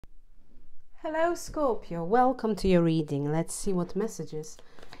Hello Scorpio, welcome to your reading. Let's see what messages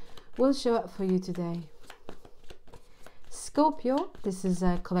will show up for you today. Scorpio, this is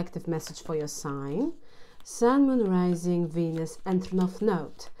a collective message for your sign. Sun, Moon, Rising, Venus and North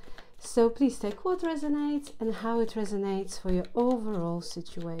Node. So please take what resonates and how it resonates for your overall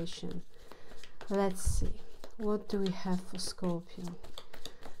situation. Let's see, what do we have for Scorpio?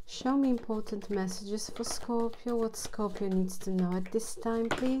 Show me important messages for Scorpio. What Scorpio needs to know at this time,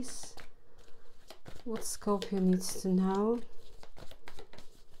 please. What Scorpio needs to know.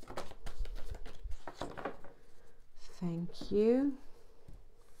 Thank you.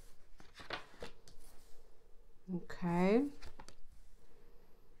 Okay.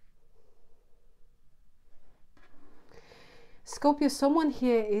 Scorpio, someone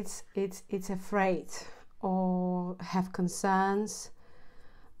here it's afraid or have concerns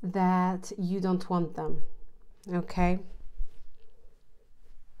that you don't want them. Okay.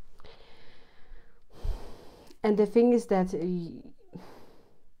 And the thing is that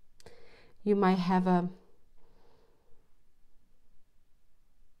you might have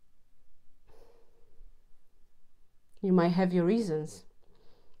your reasons.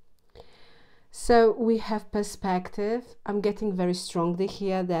 So we have perspective. I'm getting very strongly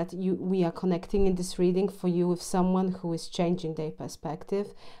here that we are connecting in this reading for you with someone who is changing their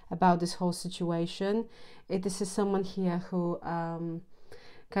perspective about this whole situation. This is someone here who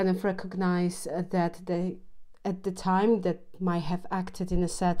kind of recognize that they at the time that might have acted in a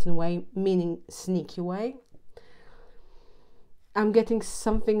certain way, meaning sneaky way. I'm getting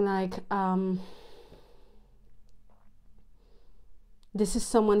something like this is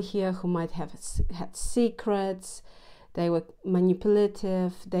someone here who might have had secrets, they were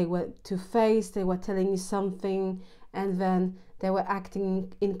manipulative, they were two-faced, they were telling you something and then they were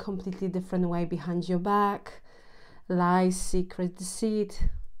acting in a completely different way behind your back. Lies, secret, deceit.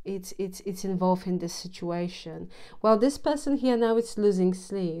 It's involved in this situation. Well, this person here now is losing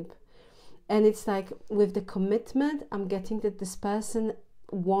sleep, and it's like with the commitment, I'm getting that this person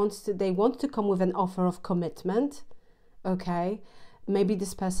want to come with an offer of commitment. Okay, maybe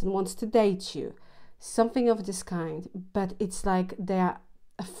this person wants to date you, something of this kind, but it's like they're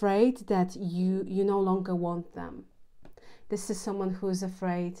afraid that you no longer want them. This is someone who is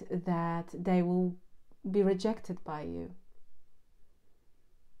afraid that they will be rejected by you.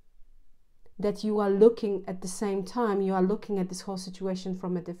 That you are looking at the same time, you are looking at this whole situation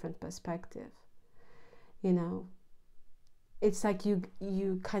from a different perspective. You know, it's like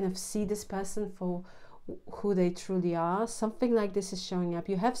you kind of see this person for who they truly are. Something like this is showing up.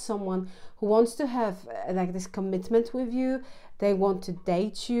 You have someone who wants to have like this commitment with you. They want to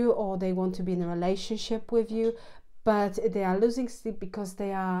date you or they want to be in a relationship with you, but they are losing sleep because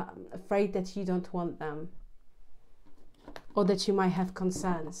they are afraid that you don't want them or that you might have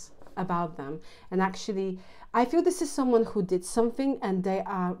concerns about them. And actually I feel this is someone who did something and they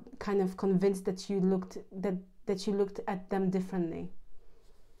are kind of convinced that you looked at them differently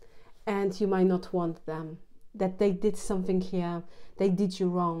and you might not want them, that they did something here, they did you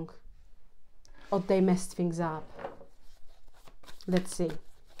wrong or they messed things up. Let's see.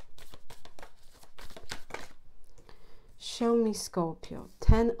 Show me Scorpio.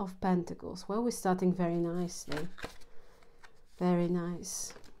 10 of Pentacles. Well, we're starting very nicely. Very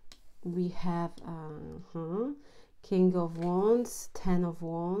nice. We have King of Wands, 10 of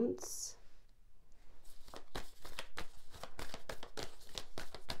Wands,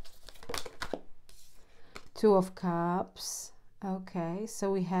 Two of Cups. Okay,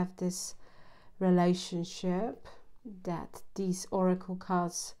 so we have this relationship that these oracle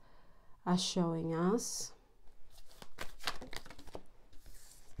cards are showing us.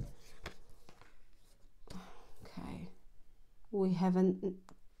 Okay, we have a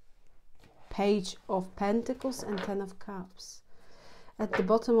Page of Pentacles and 10 of Cups. At the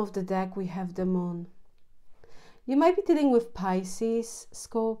bottom of the deck we have the Moon. You might be dealing with Pisces,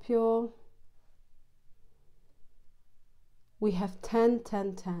 Scorpio. We have 10,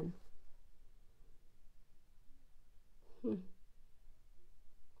 10, 10.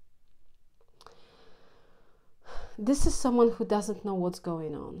 This is someone who doesn't know what's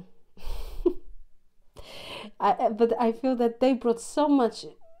going on. But I feel that they brought so much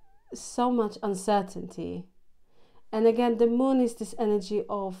uncertainty. And again, the Moon is this energy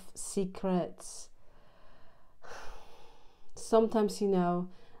of secrets. Sometimes, you know,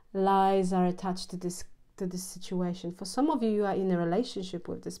 lies are attached to this situation. For some of you, you are in a relationship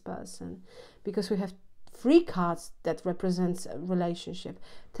with this person because we have 3 cards that represents a relationship.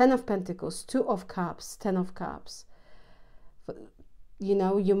 10 of Pentacles, 2 of Cups, 10 of Cups. You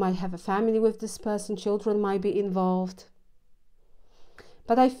know, you might have a family with this person, children might be involved.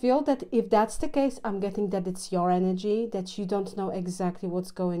 But I feel that if that's the case, I'm getting that it's your energy, that you don't know exactly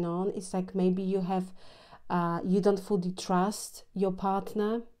what's going on. It's like maybe you have, you don't fully trust your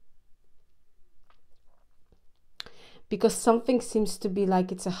partner, because something seems to be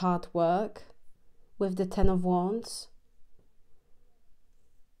like it's a hard work with the Ten of Wands.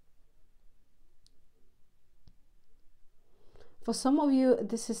 For some of you,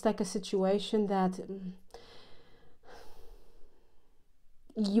 this is like a situation that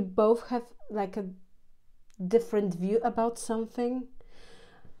you both have like a different view about something.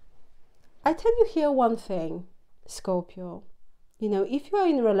 I tell you here one thing, Scorpio. You know, if you are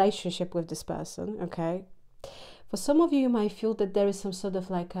in a relationship with this person, okay, for some of you, you might feel that there is some sort of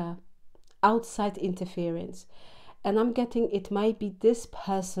like a outside interference. And I'm getting it might be this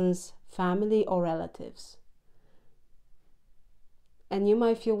person's family or relatives. And you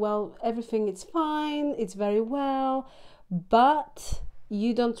might feel, well, everything is fine, it's very well, but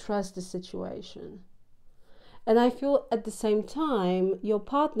you don't trust the situation. And I feel at the same time, your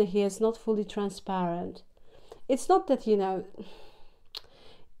partner here is not fully transparent. It's not that, you know,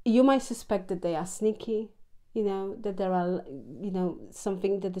 you might suspect that they are sneaky, you know, that there are, you know,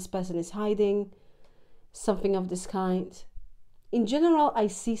 something that this person is hiding, something of this kind. In general, I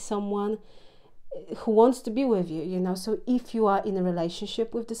see someone who wants to be with you, you know. So if you are in a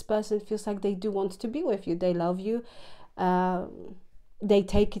relationship with this person, it feels like they do want to be with you. They love you. They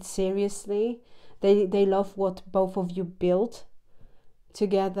take it seriously. They love what both of you built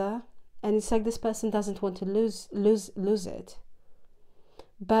together. And it's like this person doesn't want to lose it.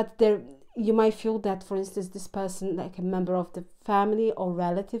 But there, you might feel that, for instance, this person, like a member of the family or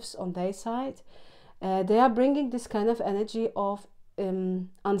relatives on their side, they are bringing this kind of energy of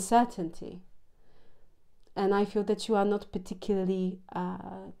uncertainty. And I feel that you are not particularly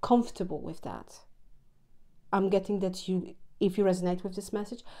comfortable with that. I'm getting that you, if you resonate with this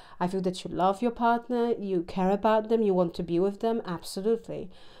message, I feel that you love your partner, you care about them, you want to be with them, absolutely.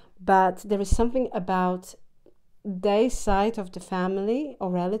 But there is something about their side of the family or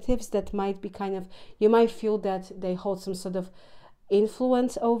relatives that might be kind of, you might feel that they hold some sort of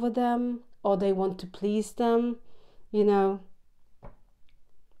influence over them, or they want to please them, you know.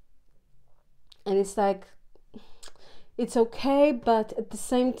 And it's like, it's okay, but at the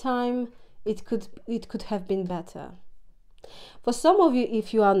same time, it could have been better. For some of you,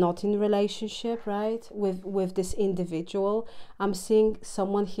 if you are not in a relationship, right, with this individual, I'm seeing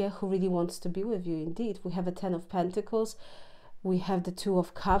someone here who really wants to be with you indeed. We have a Ten of Pentacles, we have the Two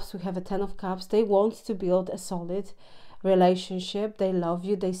of Cups, we have a Ten of Cups. They want to build a solid relationship. They love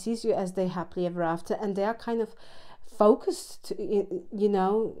you, they see you as they happily ever after, and they are kind of focused, you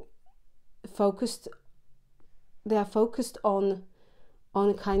know, they are focused on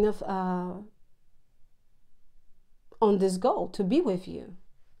kind of on this goal to be with you.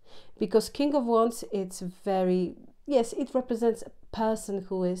 Because King of Wands, it's very, yes, it represents a person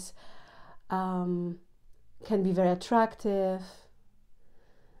who is can be very attractive,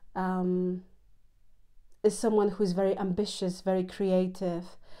 is someone who is very ambitious, very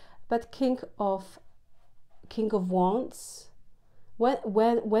creative. But King of Wands,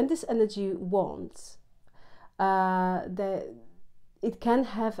 when this energy wants, it can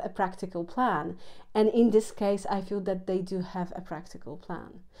have a practical plan. And in this case, I feel that they do have a practical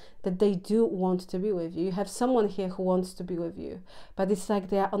plan, that they do want to be with you. You have someone here who wants to be with you, but it's like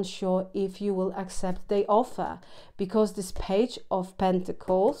they are unsure if you will accept their offer, because this Page of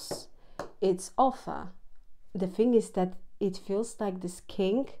Pentacles, it's offer. The thing is that it feels like this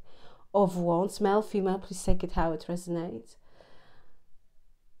King of Wands, male, female, please take it how it resonates.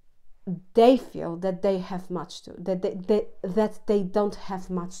 They feel that they have much to, that they don't have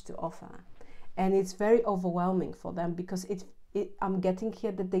much to offer, and it's very overwhelming for them, because I'm getting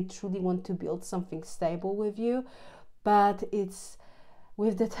here that they truly want to build something stable with you, but it's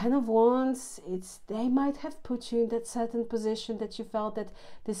with the Ten of Wands, they might have put you in that certain position that you felt that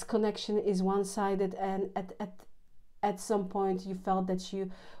this connection is one-sided, and at some point you felt that you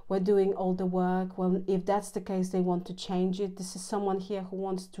were doing all the work. Well, if that's the case, they want to change it. This is someone here who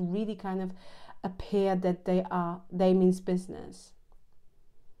wants to really kind of appear that they means business.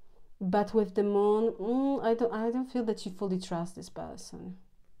 But with the Moon, I don't feel that you fully trust this person.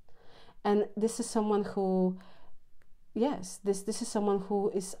 And this is someone who, yes, this is someone who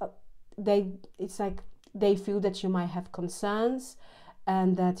is it's like they feel that you might have concerns,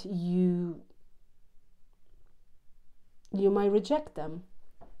 and that you might reject them.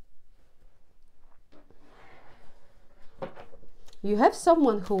 You have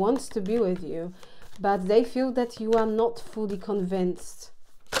someone who wants to be with you, but they feel that you are not fully convinced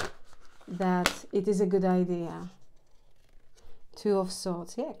that it is a good idea. Two of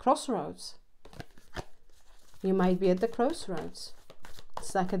Swords. Yeah, crossroads. You might be at the crossroads.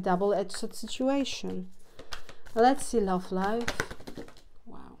 It's like a double-edged sword situation. Let's see love life.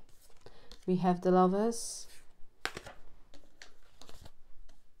 Wow. We have the Lovers.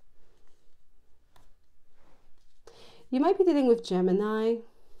 You might be dealing with Gemini,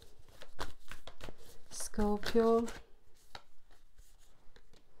 Scorpio.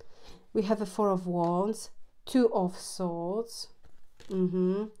 We have a Four of Wands, Two of Swords,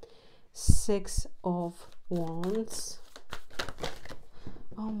 Six of Wands.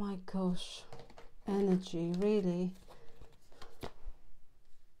 Oh my gosh, energy, really.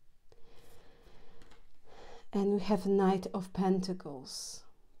 And we have Knight of Pentacles.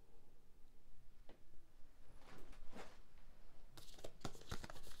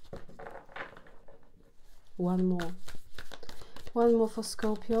 One more. One more for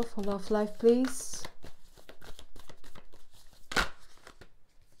Scorpio, for love life, please.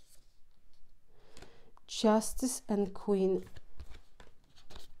 Justice and Queen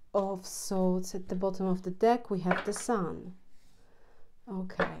of Swords at the bottom of the deck. We have the Sun.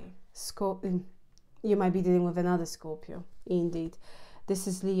 Okay. Scorpio. You might be dealing with another Scorpio. Indeed. This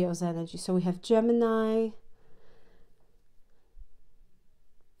is Leo's energy. So we have Gemini.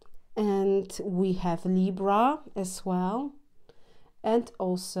 And we have Libra as well. And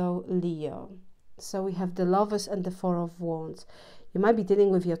also Leo. So we have the Lovers and the Four of Wands. You might be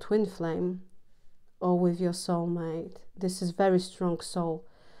dealing with your twin flame or with your soulmate. This is very strong soul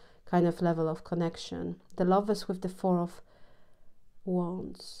kind of level of connection. The Lovers with the Four of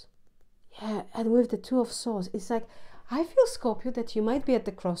Wands. Yeah, and with the Two of Swords. It's like, I feel, Scorpio, that you might be at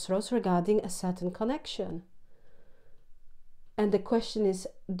the crossroads regarding a certain connection. And the question is,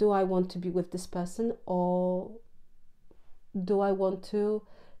 do I want to be with this person, or do I want to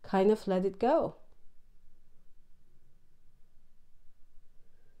kind of let it go?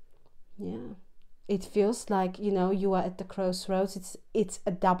 Yeah. It feels like, you know, you are at the crossroads. It's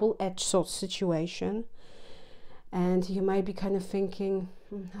a double-edged sword situation. And you might be kind of thinking,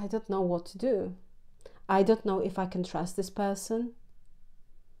 I don't know what to do. I don't know if I can trust this person.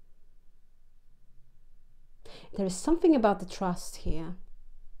 There is something about the trust here.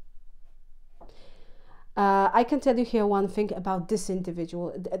 I can tell you here one thing about this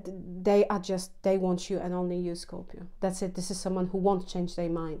individual. They want you and only you, Scorpio. That's it. This is someone who won't change their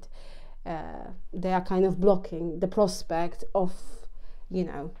mind. They are kind of blocking the prospect of, you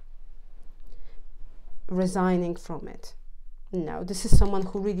know, resigning from it. No, this is someone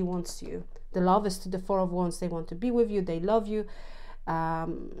who really wants you. The Lovers to the Four of Wands, they want to be with you, they love you,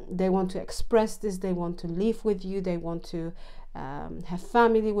 they want to express this, they want to live with you, they want to have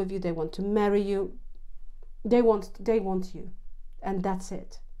family with you, they want to marry you, they want you, and that's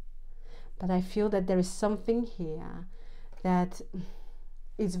it. But I feel that there is something here that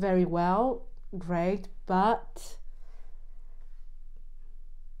is very well, great, but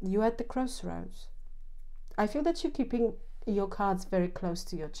you're at the crossroads. I feel that you're keeping your cards very close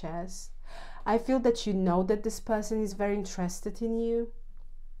to your chest. I feel that you know that this person is very interested in you.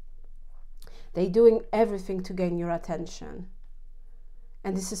 They're doing everything to gain your attention.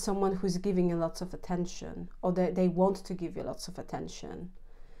 And this is someone who's giving you lots of attention, or they want to give you lots of attention.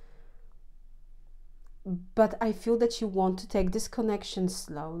 But I feel that you want to take this connection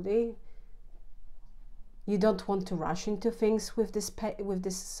slowly. You don't want to rush into things with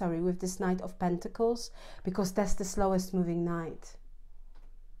this Knight of Pentacles, because that's the slowest moving knight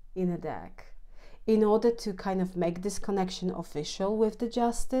in a deck. In order to kind of make this connection official with the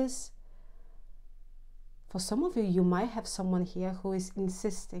Justice, for some of you, you might have someone here who is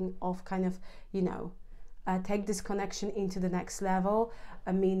insisting of kind of, you know, take this connection into the next level,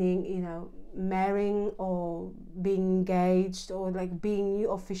 meaning, you know, marrying or being engaged, or like being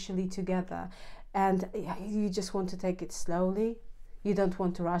you officially together. And you just want to take it slowly. You don't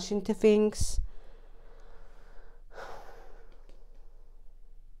want to rush into things.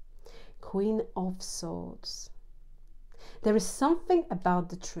 Queen of Swords. There is something about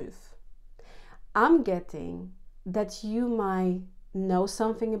the truth. I'm getting that you might know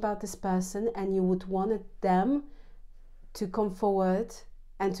something about this person and you would want them to come forward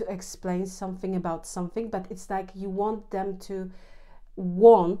and to explain something about something, but it's like you want them to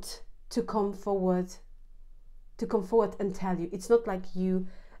come forward and tell you. It's not like you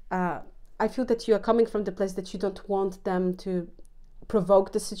I feel that you are coming from the place that you don't want them to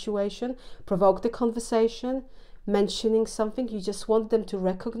provoke the situation, provoke the conversation, mentioning something. You just want them to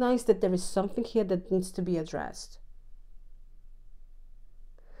recognize that there is something here that needs to be addressed.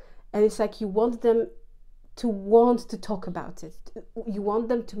 And it's like you want them to talk about it. You want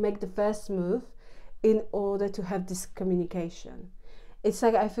them to make the first move in order to have this communication. It's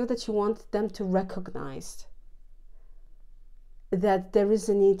like I feel that you want them to recognize that there is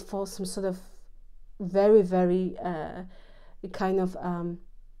a need for some sort of very, very kind of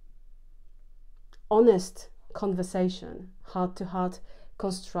honest conversation, heart-to-heart,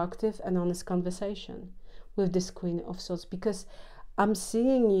 constructive and honest conversation with this Queen of Swords, because I'm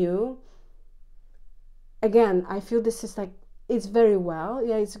seeing you, again, I feel this is like, it's very well,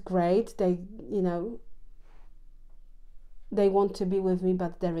 yeah, it's great, they, you know, they want to be with me,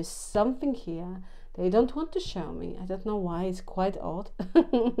 but there is something here they don't want to show me. I don't know why, it's quite odd.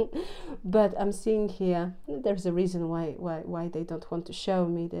 But I'm seeing here, there's a reason why they don't want to show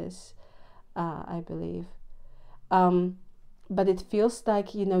me this, I believe. But it feels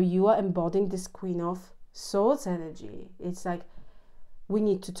like, you know, you are embodying this Queen of Swords energy. It's like, we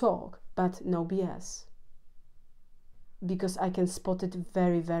need to talk, but no BS. Because I can spot it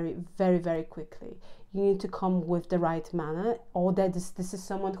very, very, very, very quickly. You need to come with the right manner, or that this is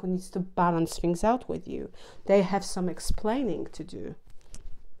someone who needs to balance things out with you. They have some explaining to do.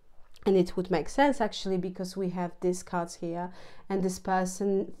 And it would make sense, actually, because we have these cards here, and this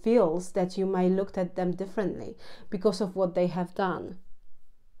person feels that you may look at them differently because of what they have done.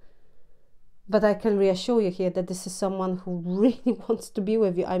 But I can reassure you here that this is someone who really wants to be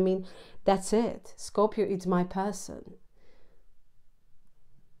with you. I mean, that's it. Scorpio, it's my person.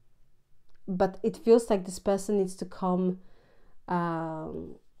 But it feels like this person needs to come,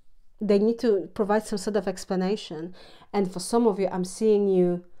 they need to provide some sort of explanation. And for some of you, I'm seeing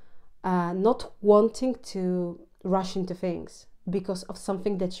you not wanting to rush into things because of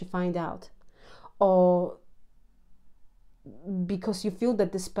something that you find out, or because you feel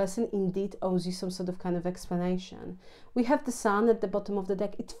that this person indeed owes you some sort of kind of explanation. We have the Sun at the bottom of the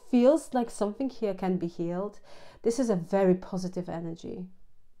deck. It feels like something here can be healed. This is a very positive energy.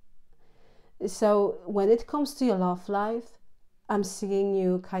 So when it comes to your love life, I'm seeing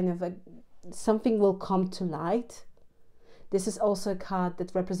you kind of something will come to light. This is also a card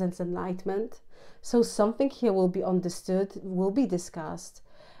that represents enlightenment. So something here will be understood, will be discussed,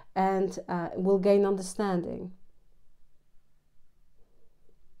 and will gain understanding.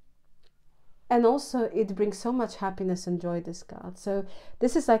 And also it brings so much happiness and joy, this card. So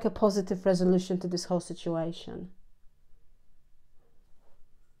this is like a positive resolution to this whole situation.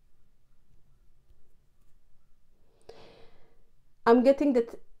 I'm getting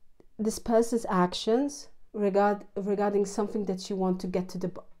that this person's actions regarding something that you want to get to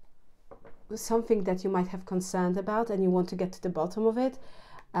the, something that you might have concerned about and you want to get to the bottom of it,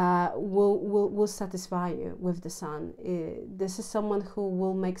 will satisfy you with the Sun. This is someone who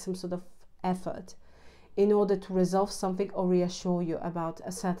will make some sort of effort in order to resolve something or reassure you about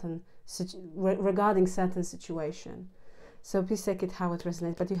a certain regarding certain situation. So please take it how it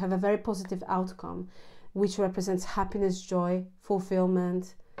resonates, but you have a very positive outcome, which represents happiness, joy,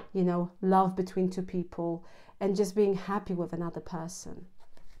 fulfillment, you know, love between two people, and just being happy with another person.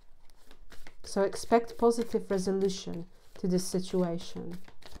 So expect positive resolution to this situation.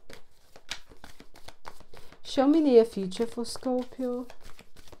 Show me near future for Scorpio.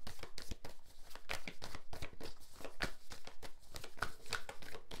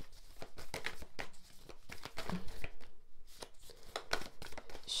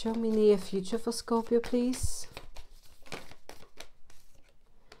 Show me near future for Scorpio, please.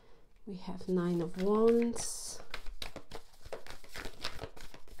 We have 9 of Wands.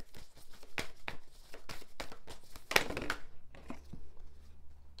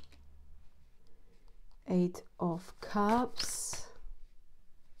 Eight of Cups.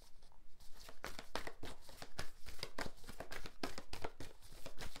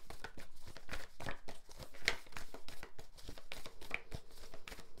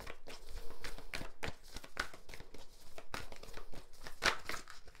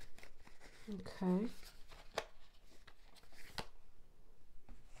 Okay.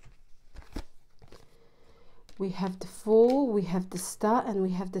 We have the Fool, we have the Star, and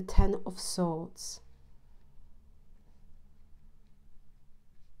we have the 10 of Swords.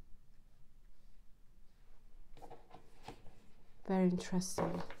 Very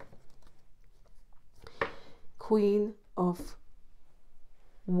interesting. Queen of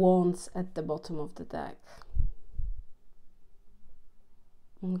Wands at the bottom of the deck.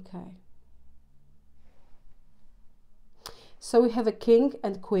 Okay. So we have a King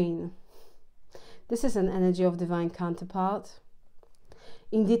and Queen. This is an energy of divine counterpart.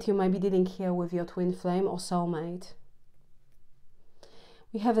 Indeed, you might be dealing here with your twin flame or soulmate.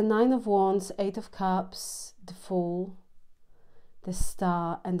 We have a 9 of Wands, 8 of Cups, the Fool, the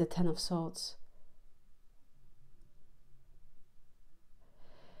Star, and the 10 of Swords.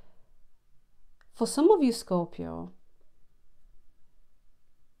 For some of you, Scorpio,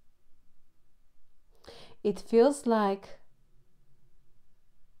 it feels like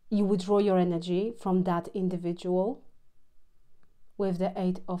you withdraw your energy from that individual with the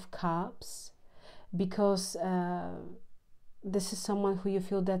 8 of Cups, because this is someone who you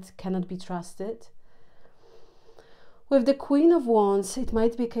feel that cannot be trusted. With the Queen of Wands, it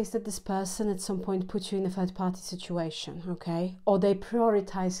might be a case that this person at some point put you in a third-party situation, okay? Or they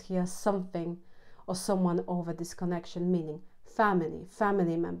prioritize here something or someone over this connection, meaning family,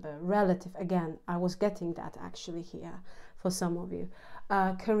 family member, relative. Again, I was getting that actually here for some of you.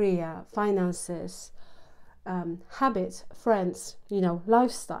 Career, finances, habits, friends, you know,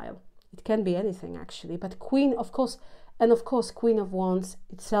 lifestyle. It can be anything actually, but Queen, of course, and of course, Queen of Wands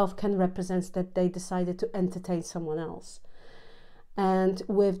itself can represent that they decided to entertain someone else. And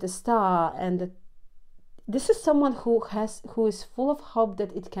with the Star, and this is someone who is full of hope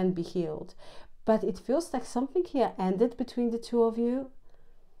that it can be healed. But it feels like something here ended between the two of you.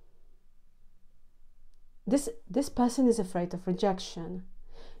 This person is afraid of rejection.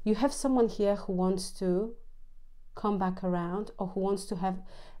 You have someone here who wants to come back around, or who wants to have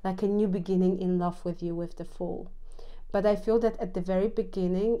like a new beginning in love with you with the Fool. But I feel that at the very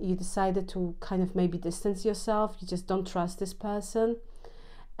beginning, you decided to kind of maybe distance yourself. You just don't trust this person.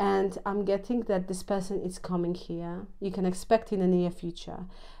 And I'm getting that this person is coming here. You can expect in the near future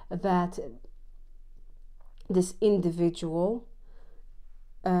that this individual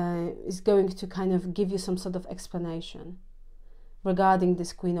is going to kind of give you some sort of explanation regarding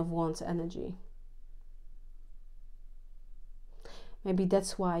this Queen of Wands energy. Maybe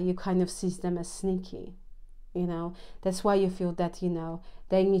that's why you kind of see them as sneaky. You know, that's why you feel that, you know,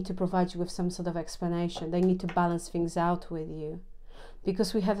 they need to provide you with some sort of explanation. They need to balance things out with you.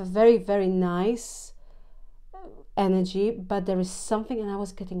 Because we have a very, very nice energy, but there is something, and I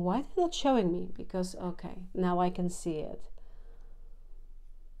was getting, why are they not showing me? Because, okay, now I can see it.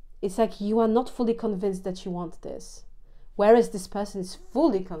 It's like you are not fully convinced that you want this. Whereas this person is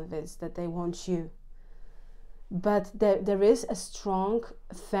fully convinced that they want you. But there is a strong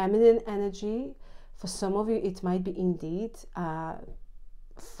feminine energy. For some of you, it might be indeed a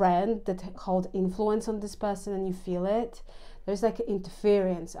friend that hold influence on this person and you feel it. There's like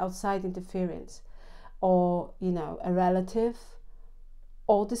interference, outside interference. Or, you know, a relative.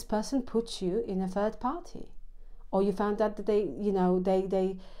 Or this person puts you in a third party. Or you found out that they, you know,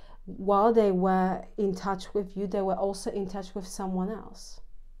 they while they were in touch with you, they were also in touch with someone else.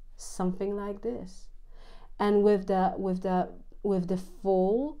 Something like this. And with the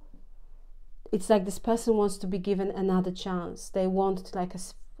Fool, it's like this person wants to be given another chance. They want to like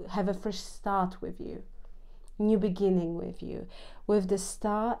have a fresh start with you, new beginning with you. With the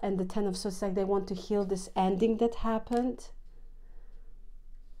Star and the Ten of Swords, it's like they want to heal this ending that happened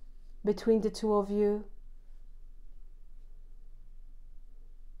between the two of you.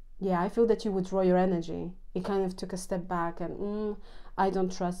 Yeah, I feel that you withdraw your energy. You kind of took a step back and I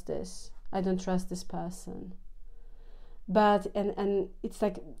don't trust this. I don't trust this person. But and it's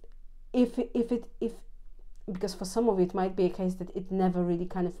like if because for some of it might be a case that it never really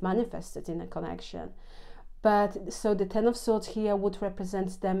kind of manifested in a connection. But so the Ten of Swords here would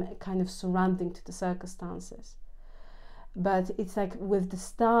represent them kind of surrounding to the circumstances. But it's like with the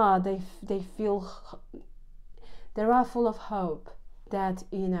Star, they feel they are full of hope that,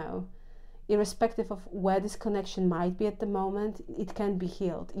 you know, irrespective of where this connection might be at the moment, it can be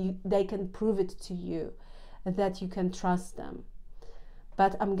healed. They can prove it to you that you can trust them.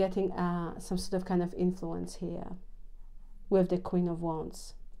 But I'm getting some sort of kind of influence here with the Queen of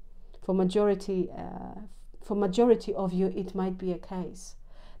Wands. For majority of you, it might be a case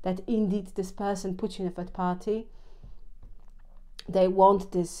that indeed this person puts you in a third party. They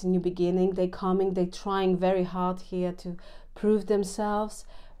want this new beginning. They're coming. They're trying very hard here to prove themselves.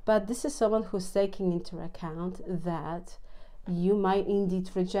 But this is someone who's taking into account that you might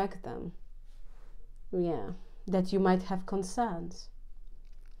indeed reject them. Yeah, that you might have concerns.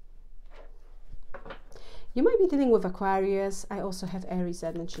 You might be dealing with Aquarius. I also have Aries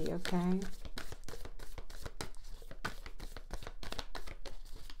energy, okay?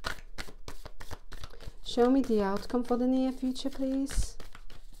 Show me the outcome for the near future, please.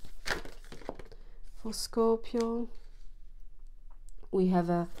 For Scorpio, we have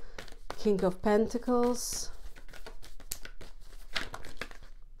a King of Pentacles.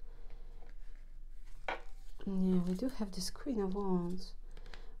 Yeah, we do have this Queen of Wands.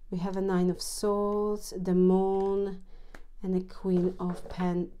 We have a Nine of Swords, the Moon, and a Queen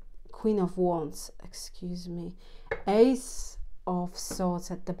of Wands, excuse me. Ace of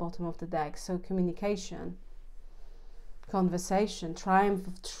Swords at the bottom of the deck, so communication. conversation, triumph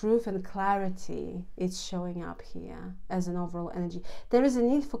of truth and clarity. It's showing up here as an overall energy. There is a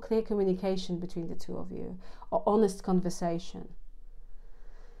need for clear communication between the two of you, or honest conversation.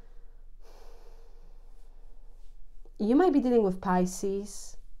 You might be dealing with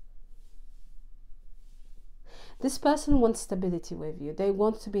Pisces. This person wants stability with you. They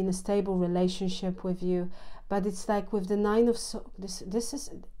want to be in a stable relationship with you, but it's like with the Nine of Swords, this is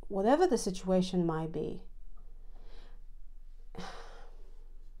whatever the situation might be.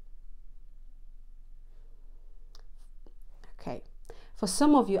 Okay, for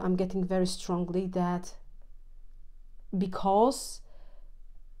some of you, I'm getting very strongly that because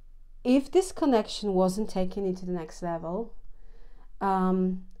if this connection wasn't taken into the next level,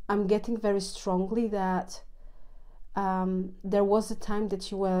 I'm getting very strongly that there was a time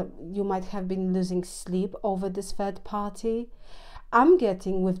that you might have been losing sleep over this third party. I'm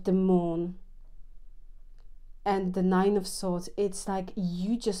getting with the Moon and the Nine of Swords, it's like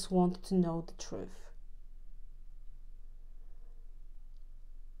you just want to know the truth.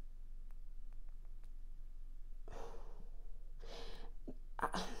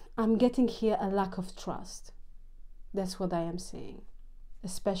 I'm getting here a lack of trust. That's what I am seeing,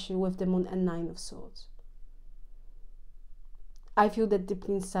 especially with the Moon and Nine of Swords. I feel that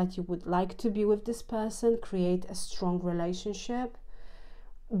deeply inside you would like to be with this person, create a strong relationship,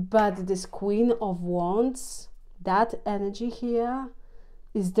 but this Queen of Wands, that energy here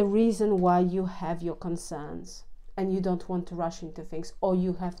is the reason why you have your concerns and you don't want to rush into things, or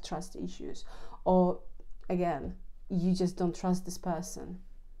you have trust issues, or again, you just don't trust this person.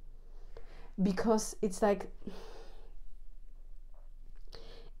 Because it's like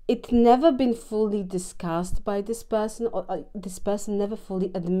it's never been fully discussed by this person, or this person never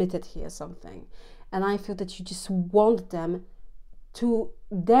fully admitted here something, and I feel that you just want them to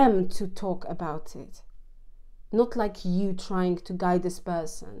talk about it, not like you trying to guide this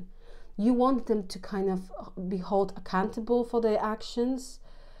person. You want them to kind of be held accountable for their actions,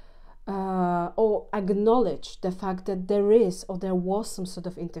 or acknowledge the fact that there is or there was some sort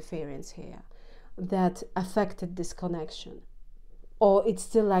of interference here that affected this connection, or it's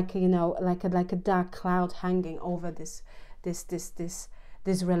still like, you know, like a dark cloud hanging over this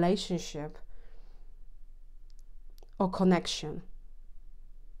relationship or connection.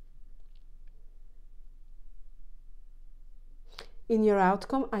 In your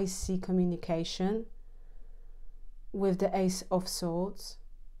outcome, I see communication with the Ace of Swords.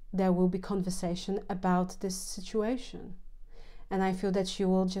 There will be conversation about this situation. And I feel that you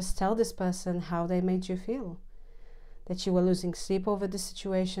will just tell this person how they made you feel. That you were losing sleep over the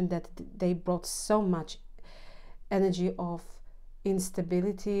situation, that they brought so much energy of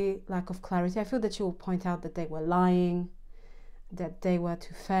instability, lack of clarity. I feel that you will point out that they were lying, that they were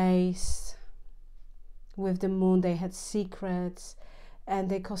two-faced. With the Moon, they had secrets, and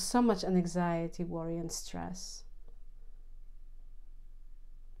they caused so much anxiety, worry, and stress.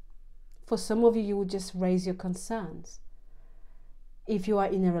 For some of you, you would just raise your concerns. If you are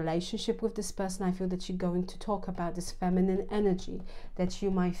in a relationship with this person, I feel that you're going to talk about this feminine energy that you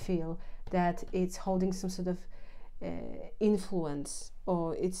might feel, that it's holding some sort of influence,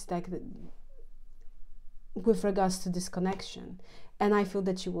 or it's like with regards to this connection. And I feel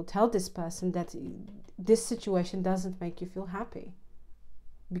that you will tell this person that this situation doesn't make you feel happy,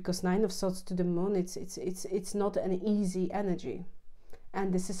 because Nine of Swords to the Moon, it's not an easy energy,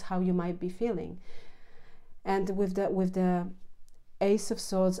 and this is how you might be feeling. And with the Ace of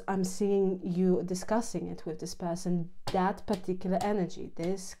Swords, I'm seeing you discussing it with this person, that particular energy,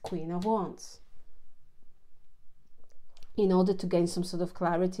 this Queen of Wands, in order to gain some sort of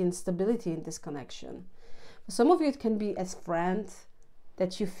clarity and stability in this connection. For some of you, it can be as friends,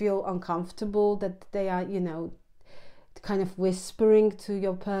 that you feel uncomfortable, that they are, you know, kind of whispering to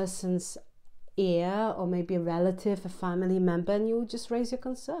your person's ear, or maybe a relative, a family member, and you just raise your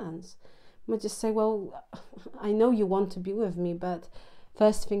concerns. You might just say, well, I know you want to be with me, but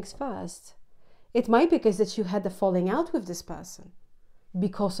first things first. It might be because that you had a falling out with this person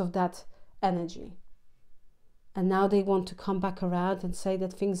because of that energy. And now they want to come back around and say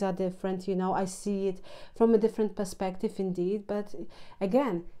that things are different. You know, I see it from a different perspective indeed. But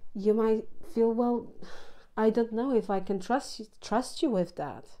again, you might feel, well, I don't know if I can trust you with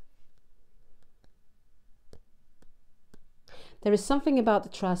that. There is something about the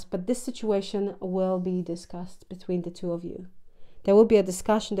trust, but this situation will be discussed between the two of you. There will be a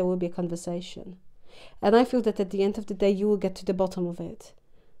discussion, there will be a conversation. And I feel that at the end of the day, you will get to the bottom of it.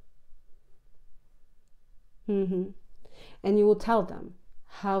 And you will tell them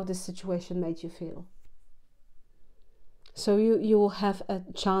how this situation made you feel. So you will have a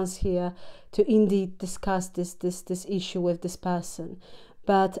chance here to indeed discuss this issue with this person.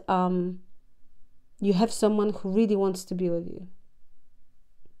 But you have someone who really wants to be with you.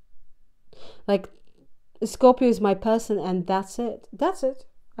 Like, Scorpio is my person, and that's it. That's it.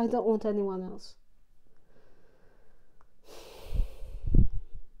 I don't want anyone else.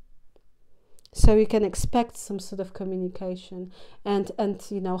 So you can expect some sort of communication and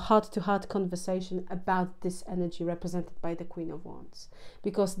you know, heart-to-heart conversation about this energy represented by the Queen of Wands,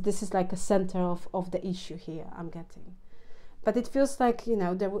 because this is like a center of the issue here I'm getting. But it feels like, you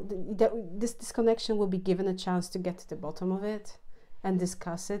know, this connection will be given a chance to get to the bottom of it and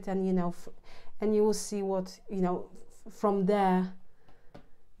discuss it, and you know, and you will see what, you know, from there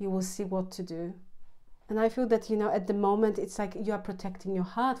you will see what to do. And I feel that, you know, at the moment it's like you are protecting your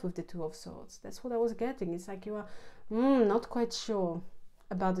heart with the Two of Swords. That's what I was getting. It's like you are not quite sure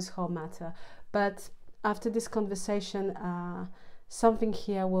about this whole matter, but after this conversation, something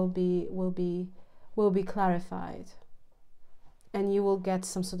here will be clarified, and you will get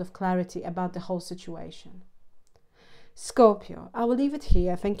some sort of clarity about the whole situation. Scorpio, I will leave it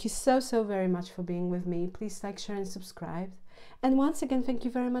here. Thank you so very much for being with me. Please like, share and subscribe. And once again, thank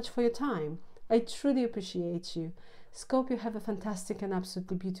you very much for your time. I truly appreciate you. Scorpio, have a fantastic and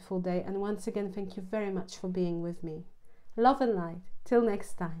absolutely beautiful day. And once again, thank you very much for being with me. Love and light. Till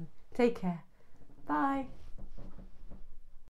next time. Take care. Bye.